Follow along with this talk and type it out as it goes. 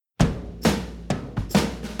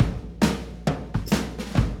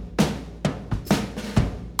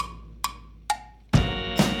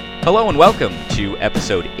Hello and welcome to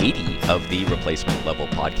episode 80 of the Replacement Level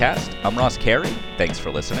Podcast. I'm Ross Carey. Thanks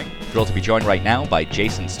for listening. Thrilled to be joined right now by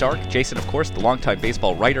Jason Stark. Jason, of course, the longtime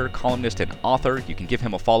baseball writer, columnist, and author. You can give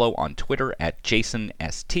him a follow on Twitter at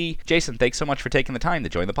JasonST. Jason, thanks so much for taking the time to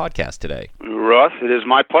join the podcast today. Ross, it is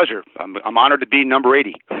my pleasure. I'm honored to be number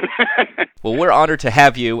 80. Well, we're honored to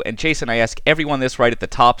have you. And Jason, I ask everyone this right at the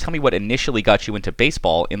top. Tell me what initially got you into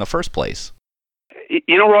baseball in the first place.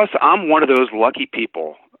 You know, Ross, I'm one of those lucky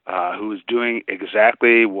people who is doing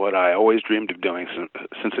exactly what I always dreamed of doing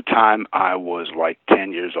since the time I was like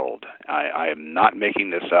 10 years old. I am not making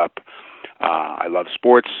this up. I love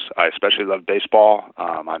sports. I especially love baseball.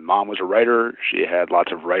 My mom was a writer. She had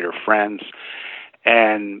lots of writer friends.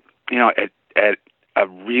 And, you know, at a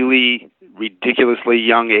really ridiculously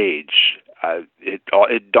young age,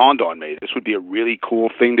 it dawned on me this would be a really cool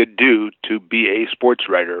thing to do, to be a sports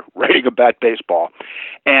writer writing about baseball.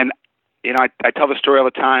 And you know, I tell the story all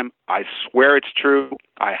the time. I swear it's true.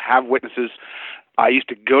 I have witnesses. I used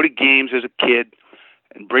to go to games as a kid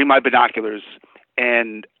and bring my binoculars,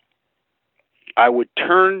 and I would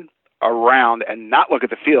turn around and not look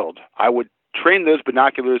at the field. I would train those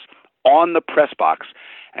binoculars on the press box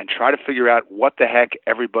and try to figure out what the heck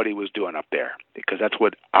everybody was doing up there, because that's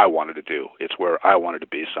what I wanted to do. It's where I wanted to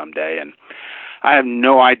be someday. And I have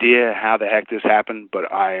no idea how the heck this happened,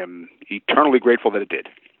 but I am eternally grateful that it did.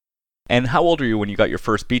 And how old were you when you got your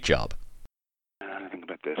first beat job? Think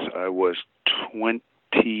about this. I was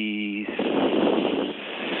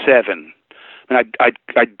 27. I mean, I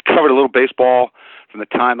covered a little baseball from the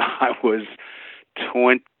time I was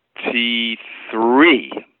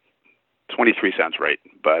 23. 23 sounds right.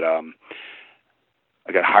 But I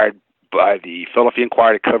got hired by the Philadelphia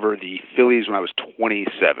Inquirer to cover the Phillies when I was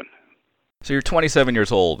 27. So you're 27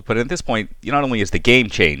 years old, but at this point, not only has the game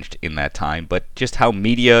changed in that time, but just how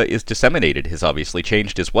media is disseminated has obviously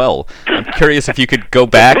changed as well. I'm curious if you could go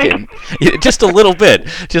back and just a little bit,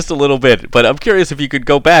 but I'm curious if you could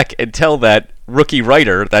go back and tell that rookie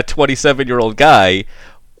writer, that 27-year-old guy,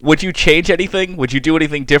 would you change anything? Would you do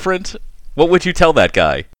anything different? What would you tell that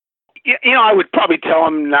guy? You know, I would probably tell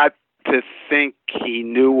him not to think he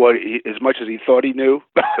knew as much as he thought he knew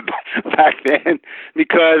back then,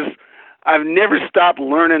 because I've never stopped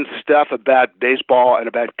learning stuff about baseball and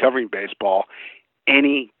about covering baseball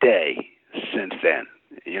any day since then,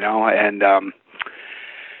 you know, and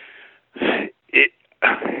to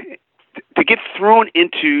get thrown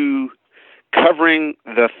into covering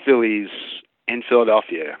the Phillies in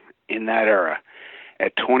Philadelphia in that era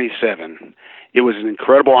at 27, it was an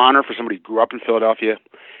incredible honor for somebody who grew up in Philadelphia.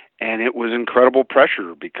 And it was incredible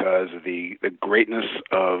pressure because of the greatness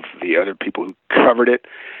of the other people who covered it.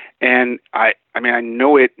 And I mean, I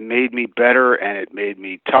know it made me better, and it made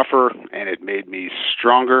me tougher, and it made me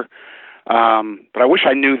stronger. But I wish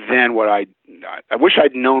I knew then I wish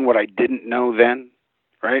I'd known what I didn't know then,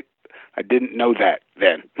 right? I didn't know that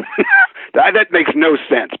then. That makes no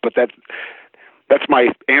sense, but that's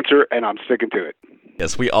my answer, and I'm sticking to it.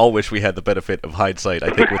 Yes, we all wish we had the benefit of hindsight, I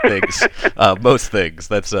think, with things, most things.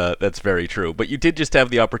 That's very true. But you did just have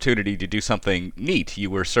the opportunity to do something neat. You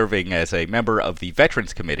were serving as a member of the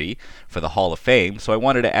Veterans Committee for the Hall of Fame, so I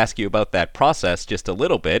wanted to ask you about that process just a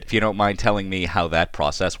little bit, if you don't mind telling me how that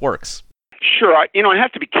process works. Sure. I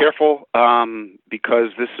have to be careful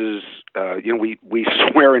because this is, we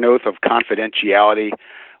swear an oath of confidentiality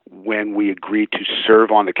when we agree to serve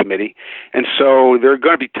on the committee. And so there are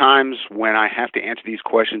going to be times when I have to answer these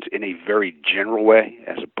questions in a very general way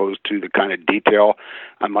as opposed to the kind of detail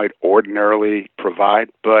I might ordinarily provide.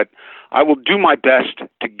 But I will do my best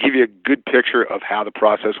to give you a good picture of how the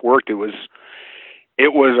process worked. It was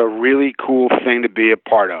a really cool thing to be a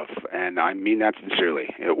part of, and I mean that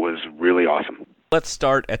sincerely. It was really awesome. Let's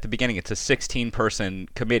start at the beginning. It's a 16-person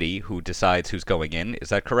committee who decides who's going in. Is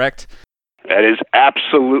that correct? That is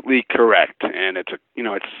absolutely correct, and it's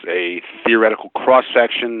a theoretical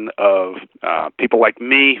cross-section of people like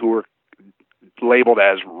me who are labeled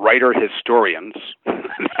as writer historians,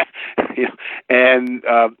 and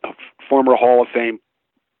former Hall of Fame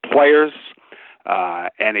players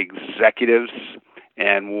and executives,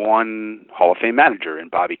 and one Hall of Fame manager in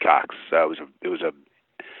Bobby Cox. It was a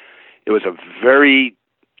very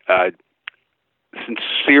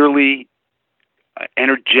sincerely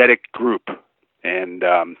energetic group, and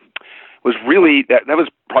was really that was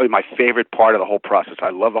probably my favorite part of the whole process.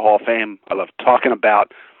 I love the Hall of Fame. I love talking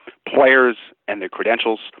about players and their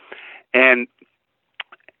credentials, and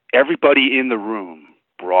everybody in the room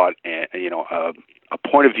brought a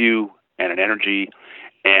point of view and an energy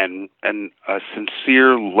and a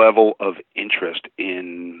sincere level of interest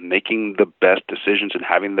in making the best decisions and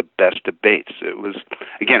having the best debates. It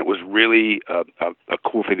was really a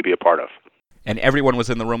cool thing to be a part of. And everyone was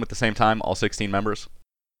in the room at the same time, all 16 members?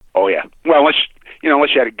 Oh yeah. Well,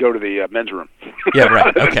 unless you had to go to the men's room. Yeah,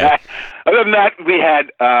 right. Okay. Other than that, we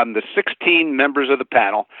had the 16 members of the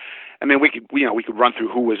panel. I mean, we could run through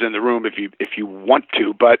who was in the room if you want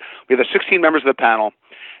to, but we had the 16 members of the panel,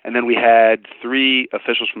 and then we had 3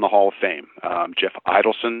 officials from the Hall of Fame: Jeff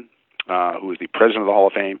Idelson, who is the president of the Hall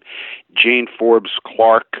of Fame; Jane Forbes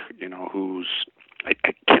Clark, who's I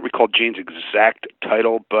can't recall Jane's exact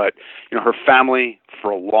title, but her family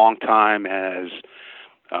for a long time has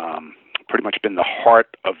pretty much been the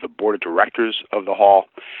heart of the board of directors of the Hall,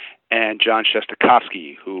 and John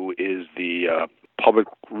Shestakofsky, who is the public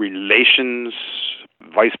relations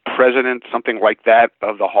vice president, something like that,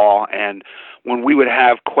 of the Hall. And when we would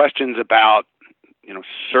have questions about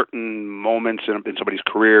certain moments in somebody's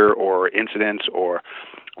career or incidents or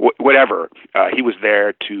whatever, he was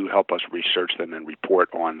there to help us research them and report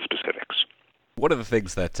on specifics. One of the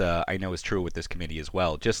things that I know is true with this committee as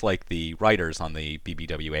well, just like the writers on the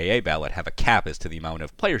BBWAA ballot have a cap as to the amount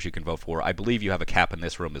of players you can vote for, I believe you have a cap in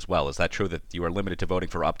this room as well. Is that true, that you are limited to voting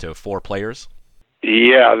for up to 4 players?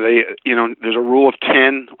 Yeah, there's a rule of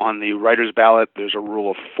 10 on the writers' ballot. There's a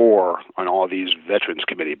rule of 4 on all these Veterans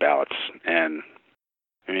Committee ballots. And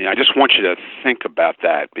I mean, I just want you to think about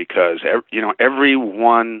that, because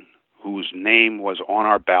everyone whose name was on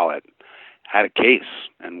our ballot had a case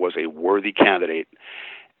and was a worthy candidate,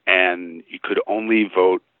 and you could only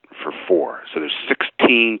vote for 4. So there's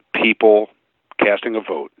 16 people casting a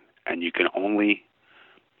vote, and you can only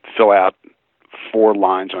fill out 4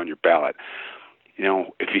 lines on your ballot.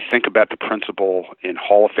 If you think about the principle in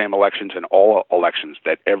Hall of Fame elections and all elections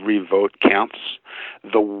that every vote counts,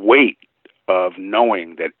 the weight of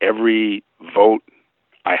knowing that every vote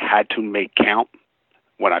I had to make count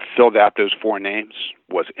when I filled out those 4 names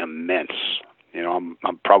was immense. I'm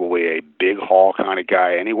probably a big Hall kind of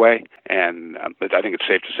guy anyway, and I think it's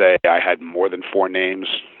safe to say I had more than 4 names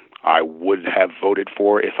I would have voted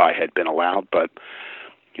for if I had been allowed. But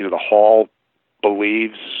the Hall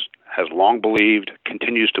has long believed,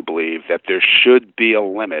 continues to believe, that there should be a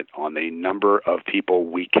limit on the number of people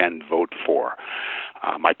we can vote for.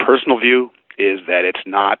 My personal view is that it's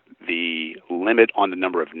not the limit on the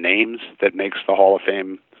number of names that makes the Hall of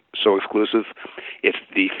Fame so exclusive. It's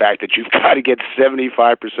the fact that you've got to get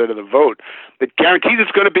 75% of the vote that guarantees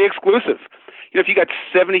it's going to be exclusive. If you got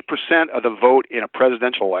 70% of the vote in a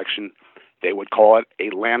presidential election, they would call it a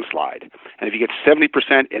landslide. And if you get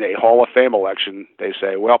 70% in a Hall of Fame election, they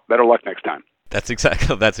say, well, better luck next time. That's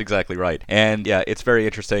exactly right. And yeah, it's very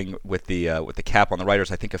interesting with the cap on the writers.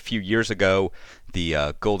 I think a few years ago,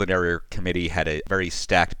 the Golden Era Committee had a very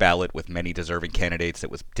stacked ballot with many deserving candidates. It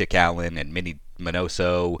was Dick Allen and Minnie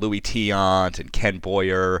Minoso, Louis Tiant, and Ken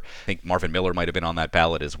Boyer. I think Marvin Miller might have been on that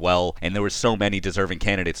ballot as well. And there were so many deserving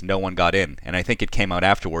candidates, no one got in. And I think it came out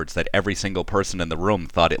afterwards that every single person in the room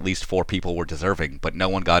thought at least 4 people were deserving, but no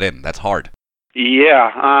one got in. That's hard.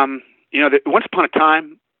 Yeah. Once upon a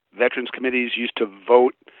time, Veterans committees used to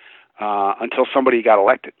vote until somebody got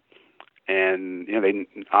elected. And, they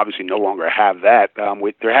obviously no longer have that.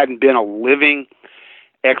 There hadn't been a living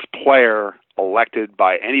ex-player elected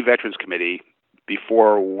by any Veterans Committee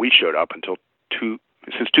before we showed up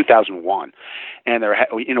since 2001. And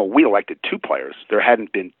we elected 2 players. There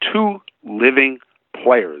hadn't been 2 living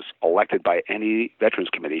players elected by any Veterans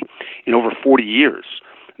Committee in over 40 years.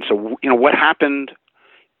 And so, what happened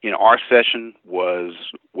in our session was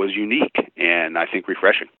unique and I think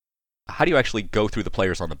refreshing. How do you actually go through the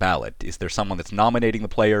players on the ballot? Is there someone that's nominating the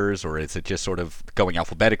players, or is it just sort of going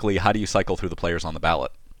alphabetically? How do you cycle through the players on the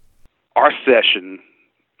ballot? Our session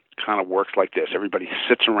kind of works like this. Everybody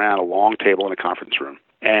sits around a long table in a conference room,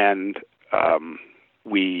 and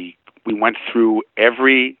we went through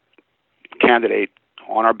every candidate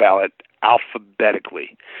on our ballot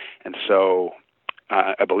alphabetically. And so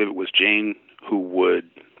I believe it was Jane who would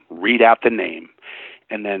read out the name,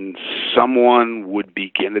 and then someone would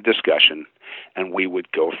begin the discussion, and we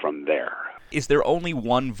would go from there. Is there only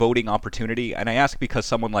one voting opportunity? And I ask because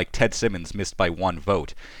someone like Ted Simmons missed by 1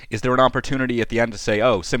 vote. Is there an opportunity at the end to say,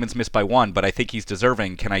 oh, Simmons missed by 1, but I think he's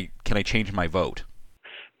deserving. Can I change my vote?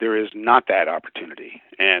 There is not that opportunity.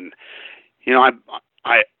 And,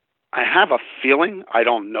 I have a feeling, I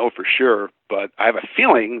don't know for sure, but I have a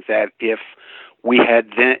feeling that if we had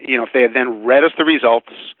then, if they had then read us the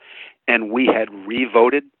results and we had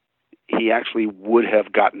re-voted, he actually would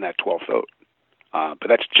have gotten that 12th vote. But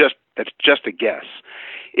that's just a guess.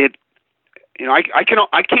 I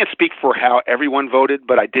can't speak for how everyone voted,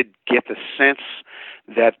 but I did get the sense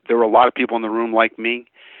that there were a lot of people in the room like me.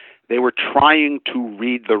 They were trying to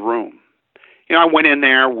read the room. I went in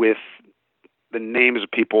there with the names of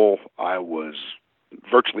people I was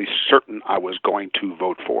virtually certain I was going to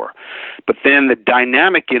vote for. But then the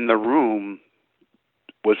dynamic in the room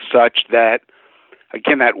was such that,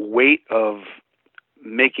 again, that weight of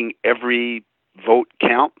making every vote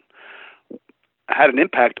count had an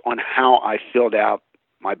impact on how I filled out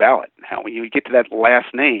my ballot. How when you get to that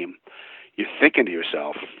last name, you're thinking to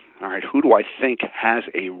yourself, all right, who do I think has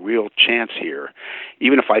a real chance here?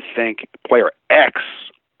 Even if I think player X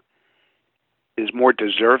is more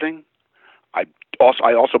deserving, I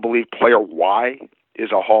also believe player Y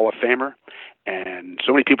is a Hall of Famer, and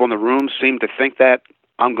so many people in the room seem to think that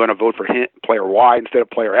I'm going to vote for player Y instead of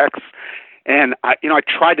player X. And I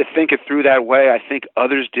tried to think it through that way. I think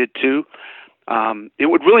others did too. It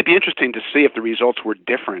would really be interesting to see if the results were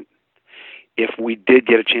different if we did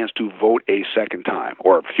get a chance to vote a second time,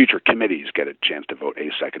 or future committees get a chance to vote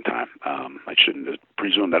a second time. I shouldn't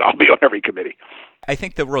presume that I'll be on every committee. I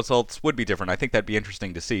think the results would be different. I think that'd be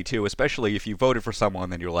interesting to see, too, especially if you voted for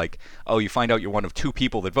someone and you're like, oh, you find out you're one of two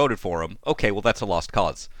people that voted for him. Okay, well, that's a lost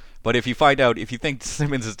cause. But if you think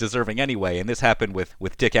Simmons is deserving anyway, and this happened with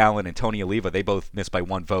Dick Allen and Tony Oliva, they both missed by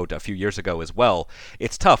one vote a few years ago as well,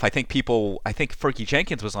 it's tough. I think Fergie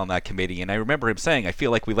Jenkins was on that committee, and I remember him saying, I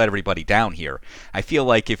feel like we let everybody down here. I feel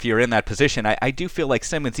like if you're in that position, I do feel like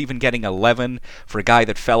Simmons even getting 11 for a guy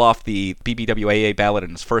that fell off the BBWAA ballot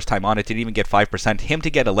in his first time on it, didn't even get 5%, him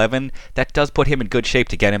to get 11, that does put him in good shape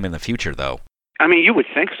to get him in the future, though. I mean, you would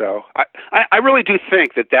think so. I really do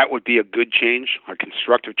think that would be a good change, a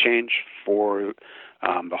constructive change for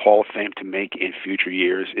the Hall of Fame to make in future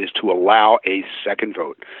years, is to allow a second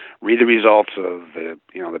vote. Read the results of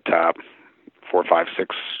the top 4, 5,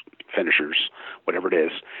 6 finishers, whatever it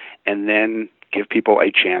is, and then give people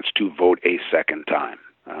a chance to vote a second time,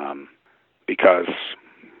 because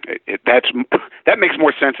that makes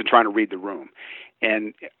more sense than trying to read the room.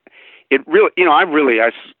 And it really,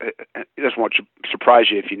 I just won't surprise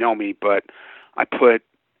you if you know me, but I put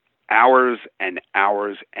hours and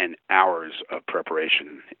hours and hours of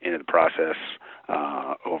preparation into the process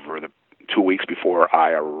over the 2 weeks before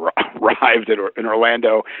I arrived in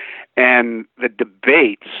Orlando, and the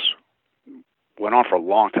debates went on for a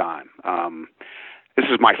long time. This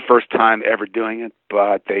is my first time ever doing it,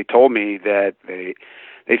 but they told me that they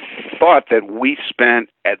thought that we spent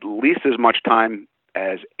at least as much time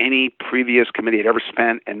as any previous committee had ever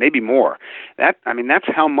spent, and maybe more. That's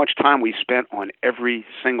how much time we spent on every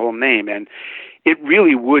single name, and it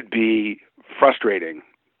really would be frustrating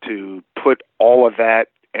to put all of that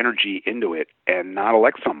energy into it and not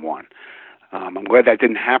elect someone. I'm glad that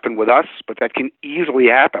didn't happen with us, but that can easily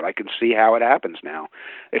happen. I can see how it happens now.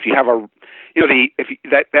 If you have I'm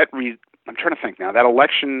trying to think now, that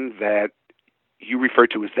election that you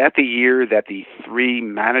referred to, is that the year that the 3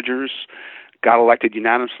 managers got elected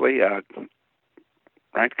unanimously,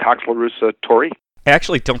 right? Cox, LaRussa, Torrey? I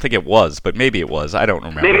actually don't think it was, but maybe it was. I don't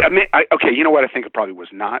remember. Okay, you know what? I think it probably was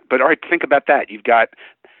not. But all right, think about that. You've got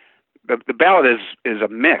the ballot is a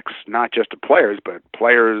mix, not just of players, but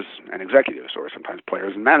players and executives, or sometimes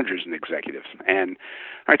players and managers and executives. And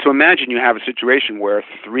all right, so imagine you have a situation where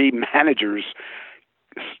 3 managers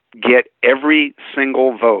get every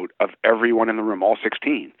single vote of everyone in the room, all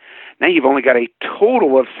 16. Now you've only got a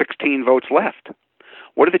total of 16 votes left.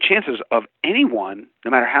 What are the chances of anyone,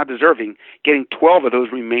 no matter how deserving, getting 12 of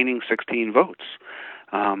those remaining 16 votes?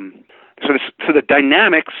 So the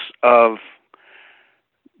dynamics of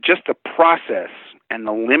just the process and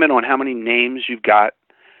the limit on how many names you've got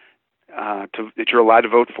that you're allowed to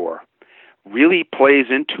vote for really plays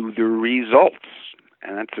into the results.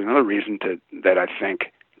 And that's another reason that I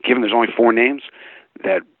think, given there's only 4 names,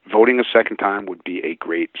 that voting a second time would be a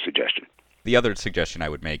great suggestion. The other suggestion I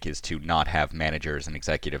would make is to not have managers and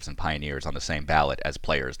executives and pioneers on the same ballot as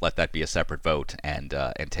players. Let that be a separate vote and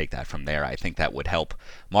take that from there. I think that would help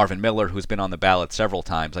Marvin Miller, who's been on the ballot several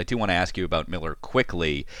times. I do want to ask you about Miller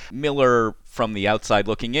quickly. Miller, from the outside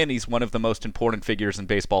looking in, he's one of the most important figures in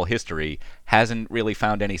baseball history. Hasn't really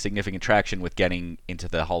found any significant traction with getting into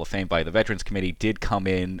the Hall of Fame by the Veterans Committee. Did come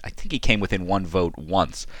in, I think he came within 1 vote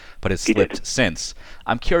once, but has slipped since.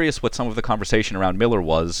 I'm curious what some of the conversation around Miller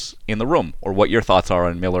was in the room, or what your thoughts are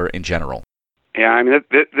on Miller in general. Yeah, I mean,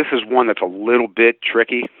 this is one that's a little bit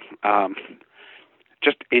tricky.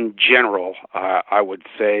 Just in general, I would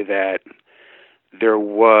say that there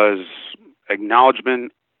was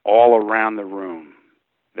acknowledgement all around the room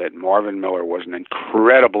that Marvin Miller was an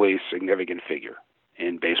incredibly significant figure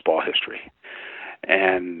in baseball history.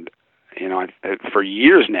 And For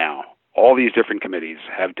years now, all these different committees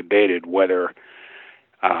have debated whether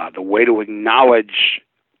the way to acknowledge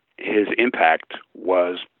his impact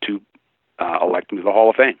was to elect him to the Hall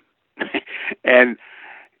of Fame. And,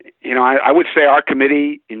 I would say our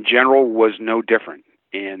committee in general was no different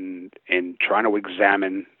in trying to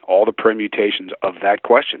examine all the permutations of that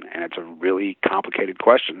question. And it's a really complicated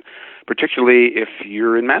question, particularly if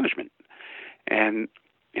you're in management. And,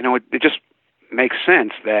 it just makes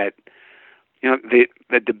sense that,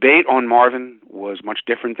 the debate on Marvin was much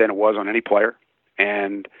different than it was on any player.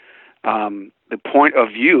 And the point of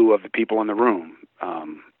view of the people in the room,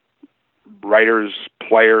 writers,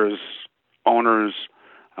 players, owners,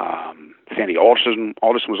 Sandy Alderson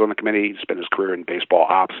was on the committee. He spent his career in baseball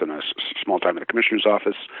ops and a small time in the commissioner's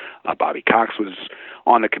office. Bobby Cox was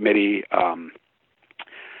on the committee.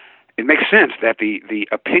 It makes sense that the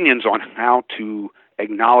opinions on how to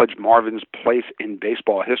acknowledge Marvin's place in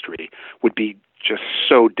baseball history would be just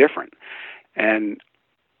so different. And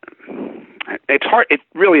it's hard. It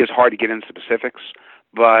really is hard to get into specifics,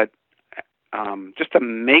 but just the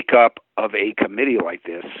makeup of a committee like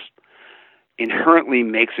this inherently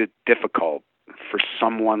makes it difficult for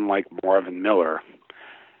someone like Marvin Miller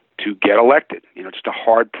to get elected. It's a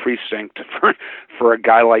hard precinct for a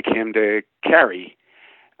guy like him to carry.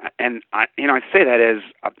 And I say that as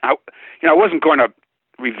I wasn't going to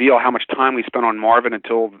reveal how much time we spent on Marvin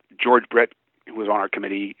until George Brett, who was on our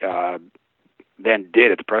committee, then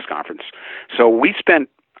did at the press conference. So we spent,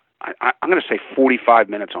 I'm going to say 45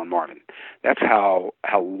 minutes on Marvin. That's how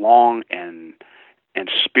long and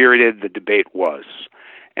spirited the debate was.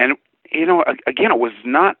 And, again, it was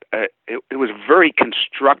not, it was a very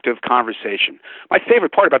constructive conversation. My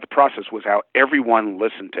favorite part about the process was how everyone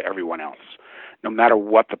listened to everyone else, no matter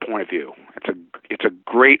what the point of view. It's a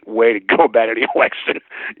great way to go about any election,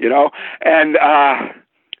 and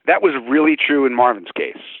that was really true in Marvin's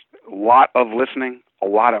case. A lot of listening, a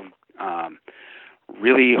lot of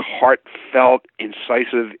really heartfelt,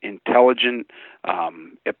 incisive, intelligent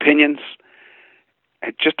opinions.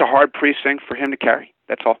 It's just a hard precinct for him to carry.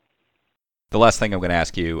 That's all. The last thing I'm going to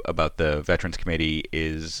ask you about the Veterans Committee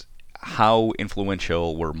is how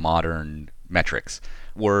influential were modern metrics?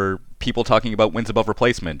 Were people talking about wins above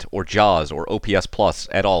replacement or JAWS or OPS plus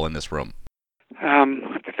at all in this room? I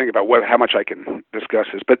have to think about how much I can discuss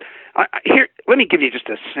this, but here, let me give you just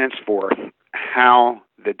a sense for how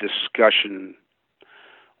the discussion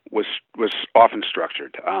was often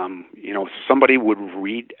structured. Somebody would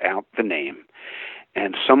read out the name,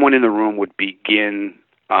 and someone in the room would begin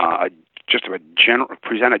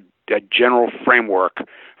present a general framework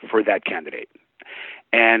for that candidate.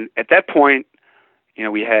 And at that point,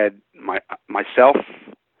 we had myself,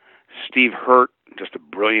 Steve Hurt, just a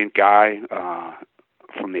brilliant guy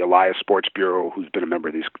from the Elias Sports Bureau, who's been a member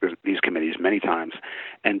of these committees many times,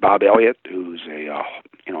 and Bob Elliott, who's a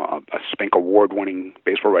Spink Award-winning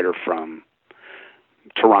baseball writer from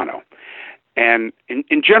Toronto. And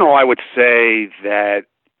in general, I would say that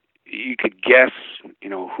you could guess,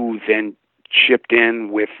 who then chipped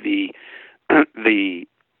in with the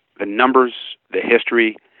numbers, the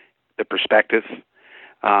history, the perspective.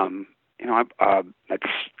 That's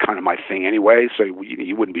kind of my thing anyway, so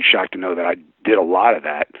you wouldn't be shocked to know that I did a lot of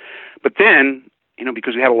that. But then,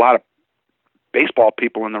 because we had a lot of baseball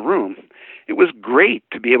people in the room, it was great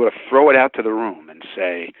to be able to throw it out to the room and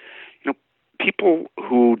say, people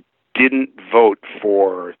who didn't vote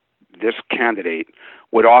for this candidate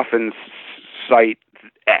would often cite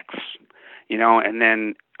X, and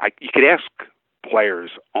then you could ask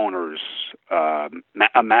players, owners, a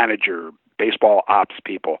manager, baseball ops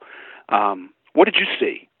people, what did you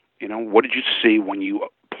see? What did you see when you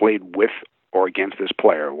played with or against this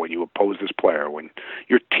player, when you opposed this player, when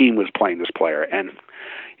your team was playing this player? And,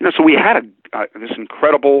 so we had this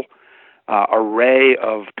incredible array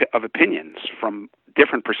of opinions from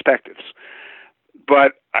different perspectives.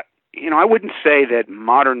 But, I wouldn't say that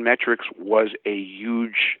modern metrics was a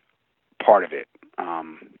huge part of it.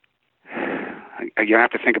 Again, I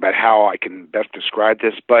have to think about how I can best describe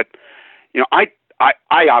this, but,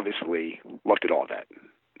 I obviously looked at all that.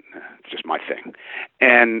 It's just my thing.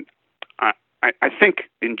 And I think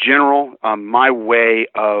in general, my way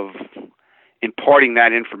of imparting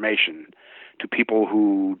that information to people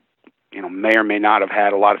who, may or may not have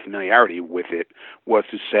had a lot of familiarity with it was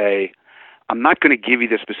to say, I'm not going to give you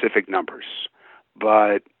the specific numbers,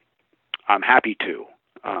 but I'm happy to.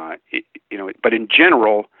 But in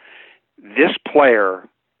general, this player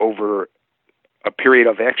over a period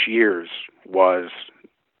of X years was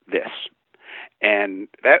this. And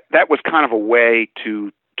that was kind of a way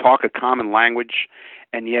to talk a common language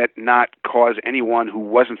and yet not cause anyone who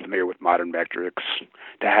wasn't familiar with modern metrics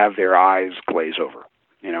to have their eyes glaze over.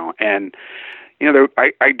 And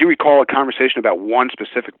I do recall a conversation about one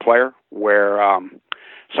specific player where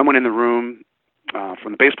someone in the room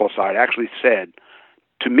from the baseball side actually said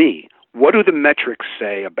to me, "What do the metrics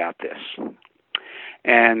say about this?"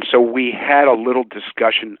 And so we had a little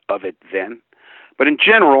discussion of it then. But in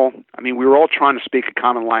general, we were all trying to speak a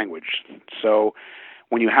common language. So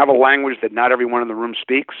when you have a language that not everyone in the room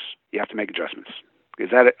speaks, you have to make adjustments. Is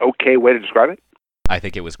that an okay way to describe it? I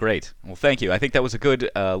think it was great. Well, thank you. I think that was a good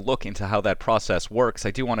look into how that process works.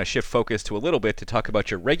 I do want to shift focus to a little bit to talk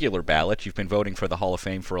about your regular ballot. You've been voting for the Hall of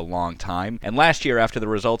Fame for a long time. And last year, after the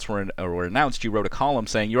results were announced, you wrote a column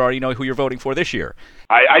saying you already know who you're voting for this year.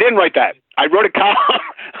 I didn't write that. I wrote a column.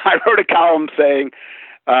 I wrote a column saying,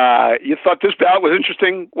 you thought this ballot was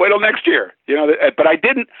interesting, wait till next year. But I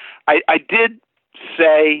didn't. I did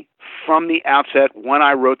say from the outset when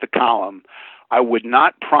I wrote the column, I would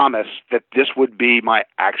not promise that this would be my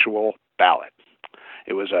actual ballot.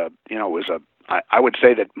 I would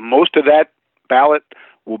say that most of that ballot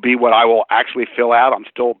will be what I will actually fill out. I'm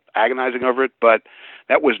still agonizing over it, but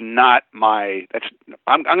that was not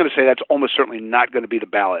I'm going to say that's almost certainly not going to be the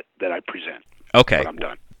ballot that I present. Okay. But I'm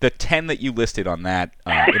done. The 10 that you listed on that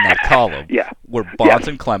in that column were Bonds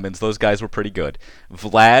and Clemens. Those guys were pretty good.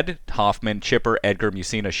 Vlad, Hoffman, Chipper, Edgar,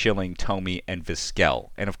 Mussina, Schilling, Thome, and Vizquel.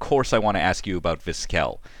 And of course I want to ask you about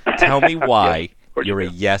Vizquel. Tell me why you're a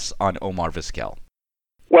yes on Omar Vizquel.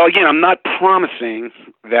 Well, again, I'm not promising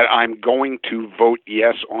that I'm going to vote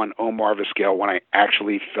yes on Omar Vizquel when I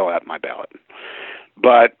actually fill out my ballot.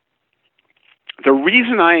 But the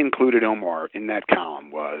reason I included Omar in that column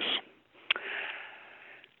was,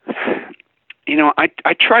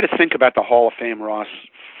 I try to think about the Hall of Fame, Ross,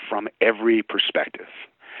 from every perspective.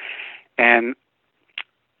 And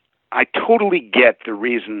I totally get the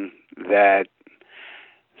reason that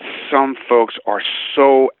some folks are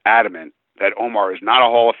so adamant that Omar is not a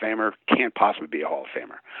Hall of Famer, can't possibly be a Hall of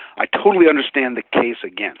Famer. I totally understand the case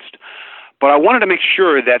against. But I wanted to make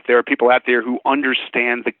sure that there are people out there who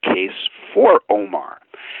understand the case for Omar.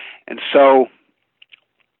 And so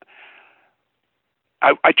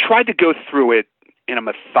I tried to go through it in a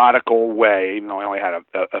methodical way, even though I only had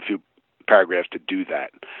a few paragraphs to do that.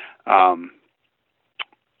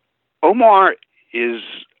 Omar is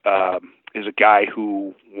a guy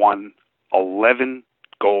who won 11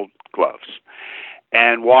 Gold Gloves,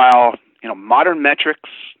 and while modern metrics,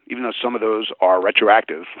 even though some of those are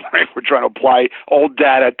retroactive, right? We're trying to apply old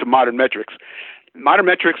data to modern metrics. Modern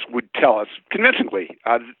metrics would tell us convincingly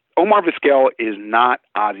Omar Vizquel is not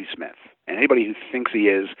Ozzie Smith. And anybody who thinks he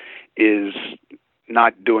is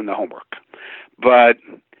not doing the homework. But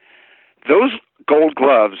those Gold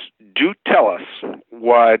Gloves do tell us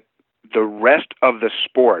what the rest of the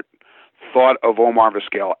sport thought of Omar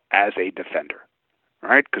Vizquel as a defender,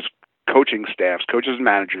 right? Because coaching staffs, coaches and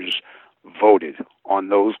managers voted on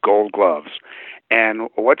those Gold Gloves. And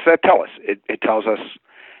what's that tell us? It tells us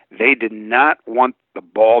they did not want the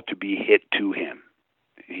ball to be hit to him.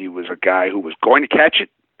 He was a guy who was going to catch it.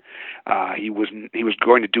 He was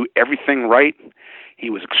going to do everything right. He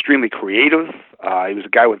was extremely creative. He was a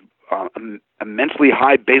guy with immensely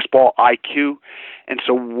high baseball IQ. And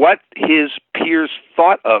so what his peers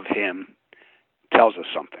thought of him tells us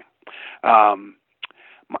something.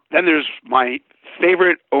 Then there's my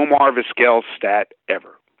favorite Omar Vizquel stat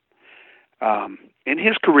ever. In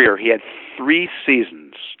his career, he had 3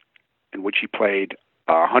 seasons in which he played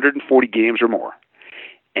 140 games or more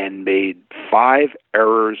and made 5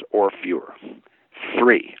 errors or fewer.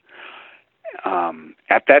 3.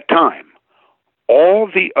 At that time, all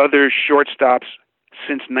the other shortstops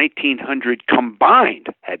since 1900 combined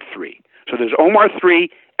had 3. So there's Omar 3,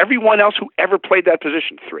 everyone else who ever played that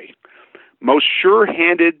position 3. Most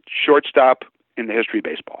sure-handed shortstop in the history of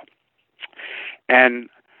baseball. And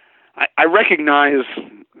I recognize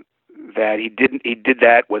that he did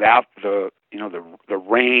that without the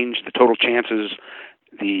range, the total chances,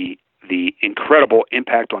 the incredible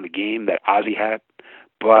impact on the game that Ozzie had.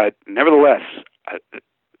 But nevertheless,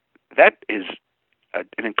 that is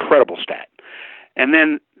an incredible stat. And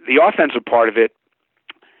then the offensive part of it,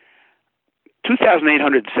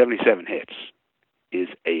 2,877 hits is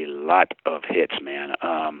a lot of hits, man.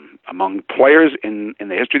 Among players in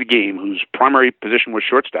the history of the game whose primary position was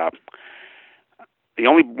shortstop, the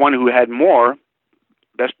only one who had more,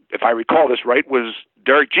 best if I recall this right, was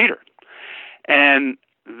Derek Jeter. And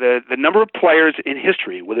the number of players in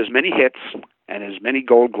history with as many hits and as many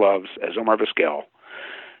Gold Gloves as Omar Vizquel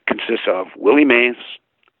consists of Willie Mays,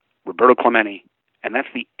 Roberto Clemente, and that's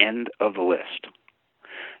the end of the list.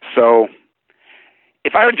 So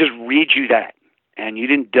if I were to just read you that and you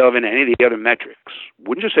didn't delve into any of the other metrics,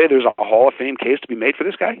 wouldn't you say there's a Hall of Fame case to be made for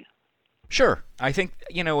this guy? Sure. I think,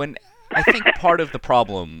 and I think part of the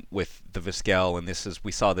problem with the Vizquel, and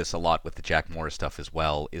we saw this a lot with the Jack Morris stuff as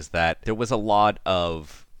well, is that there was a lot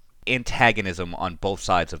of antagonism on both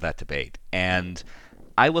sides of that debate. And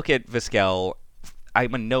I look at Vizquel,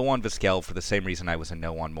 I'm a no on Vizquel for the same reason I was a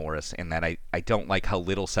no on Morris, in that I don't like how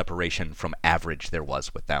little separation from average there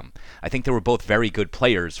was with them. I think they were both very good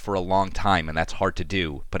players for a long time, and that's hard to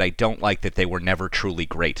do, but I don't like that they were never truly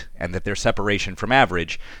great, and that their separation from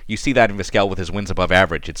average, you see that in Vizquel with his wins above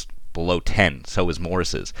average, it's below 10, so is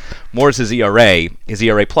Morris's. Morris's ERA, his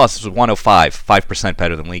ERA plus was 105, 5%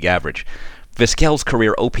 better than league average. Vizquel's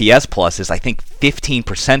career OPS plus is, I think,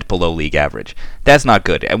 15% below league average. That's not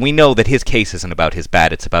good. And we know that his case isn't about his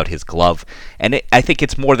bat, it's about his glove. And I think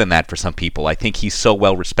it's more than that for some people. I think he's so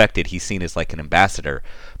well respected, he's seen as like an ambassador.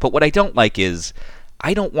 But what I don't like is,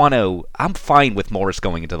 I'm fine with Morris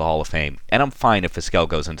going into the Hall of Fame, and I'm fine if Vizquel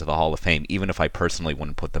goes into the Hall of Fame, even if I personally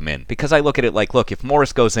wouldn't put them in. Because I look at it like, look, if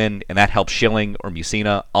Morris goes in and that helps Schilling or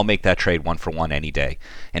Mussina, I'll make that trade 1-for-1 any day.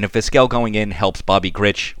 And if Vizquel going in helps Bobby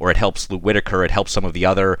Grich, or it helps Lou Whitaker, it helps some of the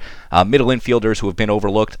other middle infielders who have been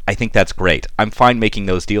overlooked, I think that's great. I'm fine making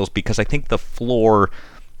those deals because I think the floor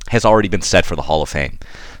has already been set for the Hall of Fame.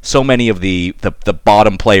 So many of the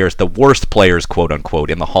bottom players, the worst players, quote unquote,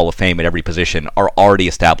 in the Hall of Fame at every position are already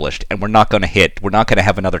established, and we're not going to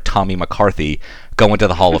have another Tommy McCarthy go into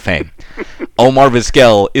the Hall of Fame. Omar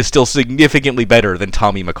Vizquel is still significantly better than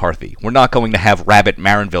Tommy McCarthy. We're not going to have Rabbit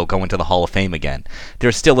Marinville go into the Hall of Fame again.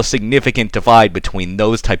 There's still a significant divide between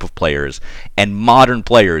those type of players and modern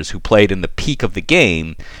players who played in the peak of the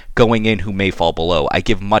game going in who may fall below. I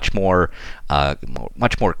give much more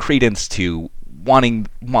credence to wanting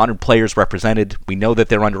modern players represented. We know that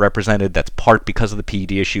they're underrepresented. That's part because of the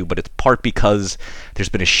PED issue, but it's part because there's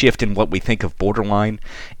been a shift in what we think of borderline.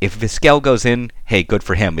 If Vizquel goes in, hey, good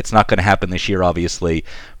for him. It's not going to happen this year, obviously,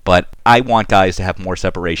 but I want guys to have more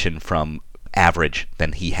separation from average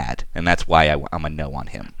than he had, and that's why I'm a no on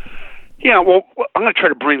him. Yeah, well, I'm going to try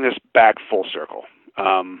to bring this back full circle.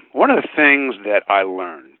 One of the things that I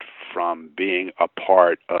learned from being a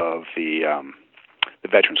part of the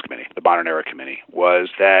Veterans Committee, the Modern Era Committee, was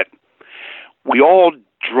that we all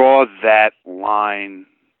draw that line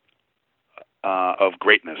of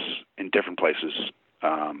greatness in different places,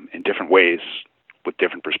 in different ways, with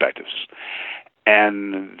different perspectives.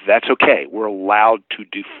 And that's okay. We're allowed to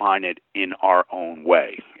define it in our own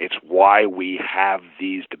way. It's why we have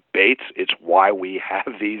these debates. It's why we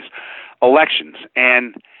have these elections.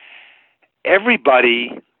 And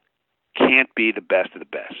everybody can't be the best of the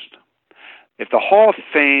best. If the Hall of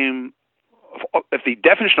Fame, if the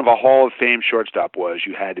definition of a Hall of Fame shortstop was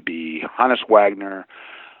you had to be Honus Wagner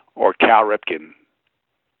or Cal Ripken,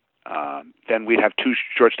 then we'd have two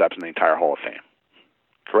shortstops in the entire Hall of Fame.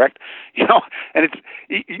 Correct? And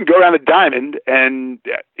you can go around the diamond, and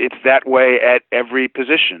it's that way at every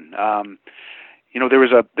position. There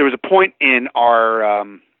was a point in our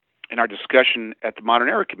discussion at the Modern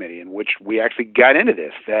Era Committee in which we actually got into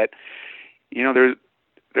this, that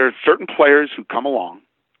there are certain players who come along,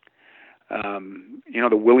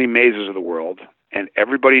 the Willie Mazes of the world, and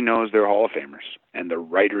everybody knows they're Hall of Famers, and the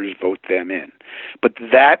writers vote them in. But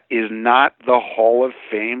that is not the Hall of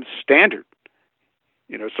Fame standard.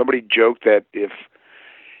 Somebody joked that if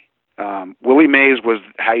Willie Mays was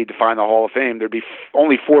how you define the Hall of Fame, there'd be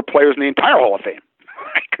only 4 players in the entire Hall of Fame,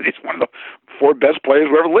 because he's one of the 4 best players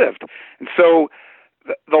who ever lived. And so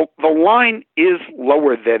the line is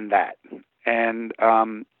lower than that. And,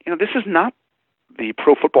 this is not the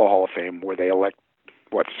Pro Football Hall of Fame where they elect,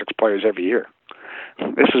 6 players every year.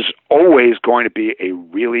 This is always going to be a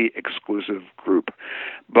really exclusive group.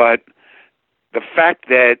 But the fact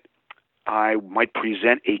that I might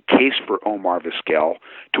present a case for Omar Vizquel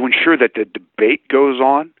to ensure that the debate goes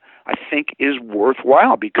on, I think is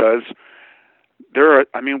worthwhile, because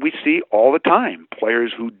we see all the time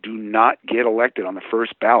players who do not get elected on the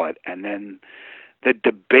first ballot, and then the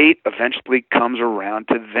debate eventually comes around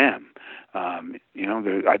to them.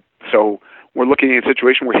 So we're looking at a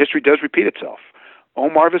situation where history does repeat itself.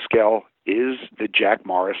 Omar Vizquel is the Jack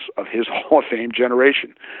Morris of his Hall of Fame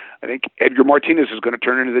generation. I think Edgar Martinez is going to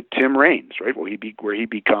turn into the Tim Raines, right? Where he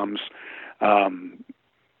becomes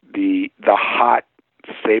the hot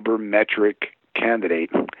sabermetric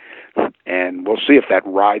candidate, and we'll see if that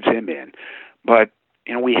rides him in. But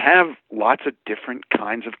we have lots of different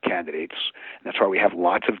kinds of candidates, and that's why we have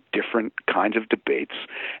lots of different kinds of debates,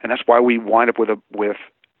 and that's why we wind up with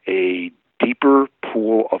a deeper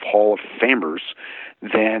pool of Hall of Famers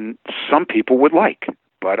than some people would like.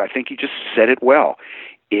 but I think he just said it well.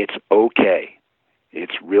 It's okay.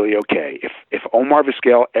 It's really okay. If Omar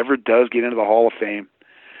Vizquel ever does get into the Hall of Fame,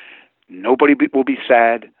 nobody will be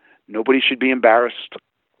sad. Nobody should be embarrassed.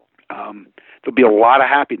 There'll be a lot of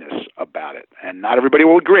happiness about it, and not everybody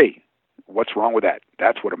will agree. What's wrong with that?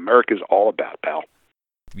 That's what America's all about, pal.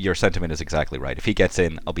 Your sentiment is exactly right. If he gets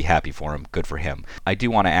in, I'll be happy for him. Good for him. I do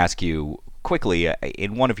want to ask you quickly,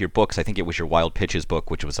 in one of your books, I think it was your Wild Pitches book,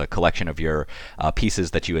 which was a collection of your pieces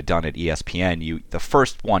that you had done at ESPN, the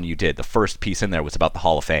first one you did, the first piece in there was about the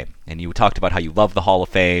Hall of Fame. And you talked about how you love the Hall of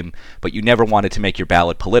Fame, but you never wanted to make your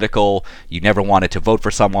ballot political. You never wanted to vote for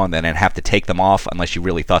someone and then have to take them off unless you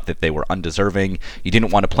really thought that they were undeserving. You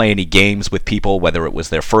didn't want to play any games with people, whether it was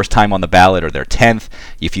their first time on the ballot or their 10th.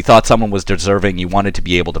 If you thought someone was deserving, you wanted to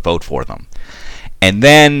be able to vote for them. And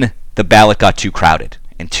then the ballot got too crowded,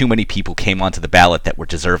 and too many people came onto the ballot that were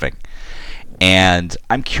deserving. And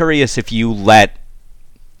I'm curious if you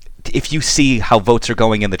see how votes are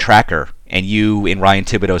going in the tracker, and you in Ryan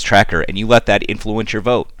Thibodeau's tracker, and you let that influence your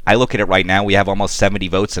vote. I look at it right now, we have almost 70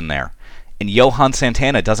 votes in there. And Johan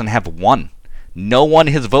Santana doesn't have one. No one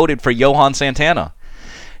has voted for Johan Santana.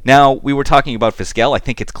 Now, we were talking about Vizquel. I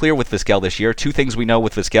think it's clear with Vizquel this year. Two things we know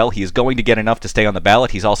with Vizquel. He is going to get enough to stay on the ballot.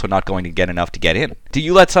 He's also not going to get enough to get in. Do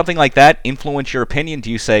you let something like that influence your opinion? Do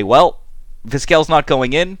you say, well, Vizquel's not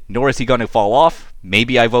going in, nor is he going to fall off.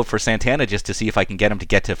 Maybe I vote for Santana just to see if I can get him to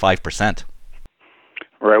get to 5%.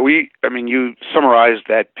 Right. You summarized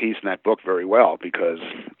that piece in that book very well, because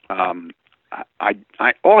all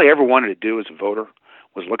I ever wanted to do as a voter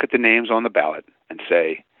was look at the names on the ballot and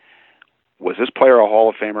say, was this player a Hall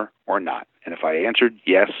of Famer or not? And if I answered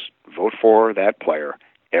yes, vote for that player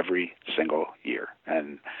every single year.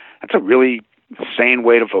 And that's a really sane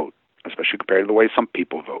way to vote, especially compared to the way some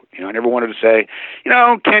people vote. I never wanted to say,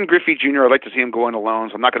 Ken Griffey Jr., I'd like to see him go into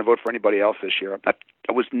loans. I'm not going to vote for anybody else this year.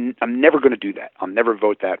 I'm never going to do that. I'll never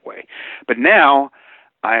vote that way. But now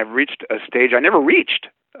I have reached a stage I never reached,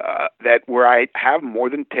 that where I have more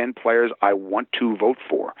than 10 players I want to vote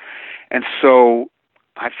for. And so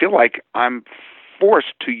I feel like I'm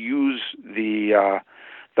forced to use the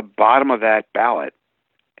bottom of that ballot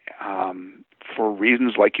for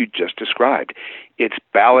reasons like you just described. It's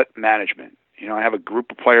ballot management. I have a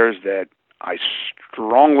group of players that I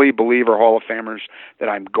strongly believe are Hall of Famers that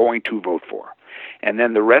I'm going to vote for. And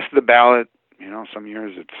then the rest of the ballot, some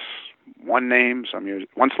years it's one name, some years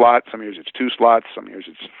one slot, some years it's two slots, some years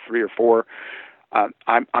it's 3 or 4.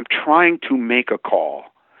 I'm trying to make a call,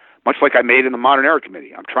 much like I made in the Modern Era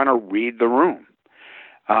Committee. I'm trying to read the room.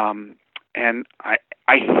 And I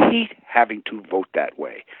hate having to vote that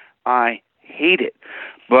way. I hate it.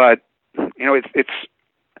 But, it's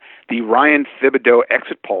the Ryan Thibodeau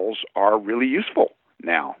exit polls are really useful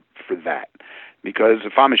now for that. Because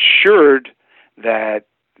if I'm assured that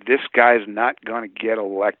this guy's not going to get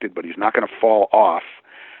elected, but he's not going to fall off,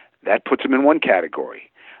 that puts him in one category.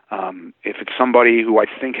 If it's somebody who I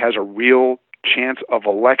think has a real chance of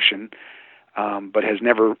election, but has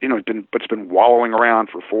never, been wallowing around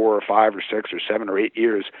for 4 or 5 or 6 or 7 or 8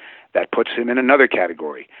 years, that puts him in another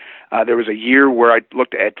category. There was a year where I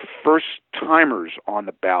looked at first-timers on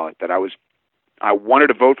the ballot that I wanted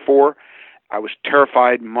to vote for. I was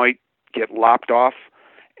terrified might get lopped off,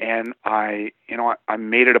 and I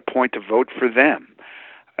made it a point to vote for them.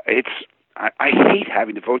 I hate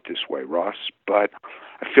having to vote this way, Ross, but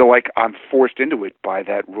I feel like I'm forced into it by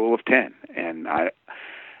that rule of 10, and I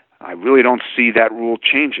really don't see that rule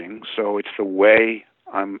changing. So it's the way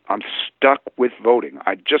I'm stuck with voting.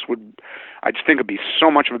 I just think it'd be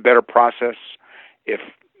so much of a better process if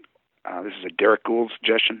this is a Derek Gould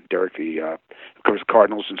suggestion. Derek, who covers the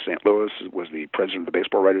Cardinals in St. Louis, was the president of the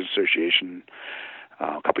Baseball Writers Association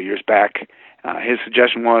a couple of years back. His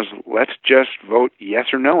suggestion was, let's just vote yes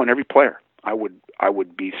or no on every player. I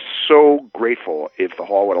would be so grateful if the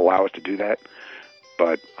Hall would allow us to do that,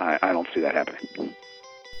 but I don't see that happening.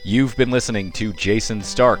 You've been listening to Jayson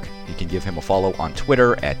Stark. You can give him a follow on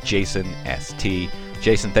Twitter at JasonST.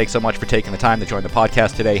 Jason, thanks so much for taking the time to join the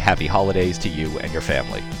podcast today. Happy holidays to you and your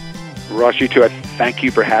family. Ross, you too. Thank you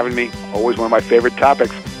for having me. Always one of my favorite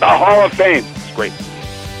topics, the Hall of Fame. It's great.